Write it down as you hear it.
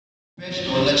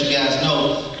And let you guys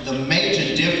know the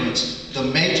major difference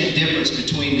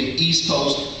between the East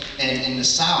Coast and the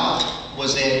South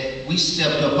was that we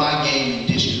stepped up our game in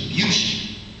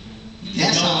distribution.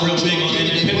 That's how real big on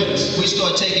independence. We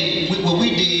started taking, what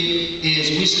we did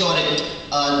is we started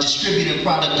distributing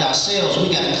product ourselves.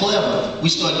 We got clever. We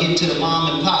started getting to the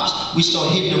mom and pops. We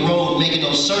started hitting the road, making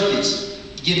those circuits,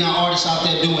 getting our artists out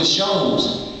there doing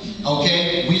shows.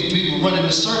 Okay, we were running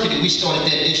the circuit and we started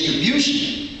that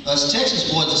distribution. Us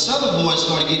Texas boys, the Southern boys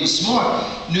started getting smart.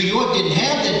 New York didn't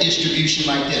have that distribution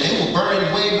like that. They were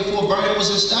burning way before burning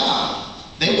was in style.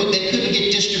 They couldn't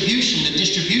get distribution, the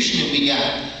distribution that we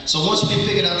got. So once we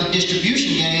figured out the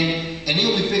distribution game, and then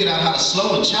we figured out how to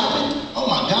slow and chop it, oh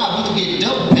my God, we could get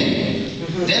double pay.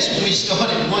 That's when we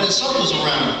started running circles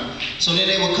around. So then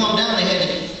they would come down, they had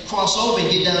to cross over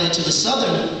and get down into the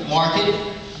Southern market,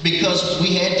 because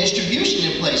we had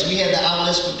distribution in place. We had the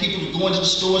outlets for people to go into the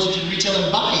stores and to retail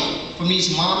and buy it from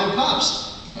these mom and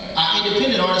pops. Right. Our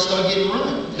independent artists started getting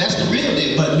run. That's the real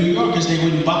deal. But New Yorkers, they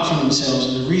wouldn't buy for themselves.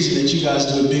 And the reason that you guys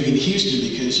do it big in Houston,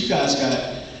 because you guys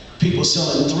got people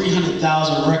selling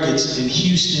 300,000 records in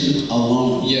Houston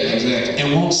alone. Yeah, exactly.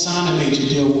 And won't sign a major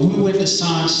deal. When we went to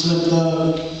sign Slim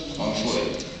Thug, on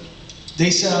foot.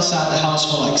 They sat outside the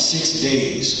house for like 6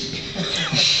 days.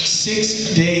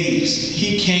 6 days.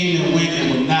 He came and went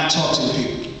and would not talk to the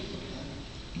people.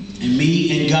 And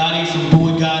me and Gotti from Boo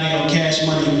and Gotti on Cash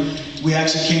Money, we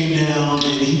actually came down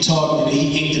and he talked and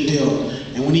he inked the deal.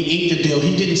 And when he inked the deal,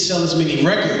 he didn't sell as many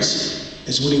records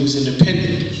as when he was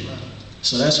independent.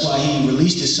 So that's why he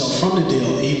released himself from the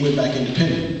deal and he went back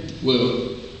independent.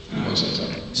 Will, just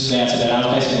to add to that,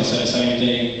 I was basically going to say the same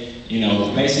thing. You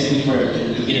know, basically for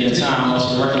the beginning of the time,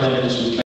 most of the record labels was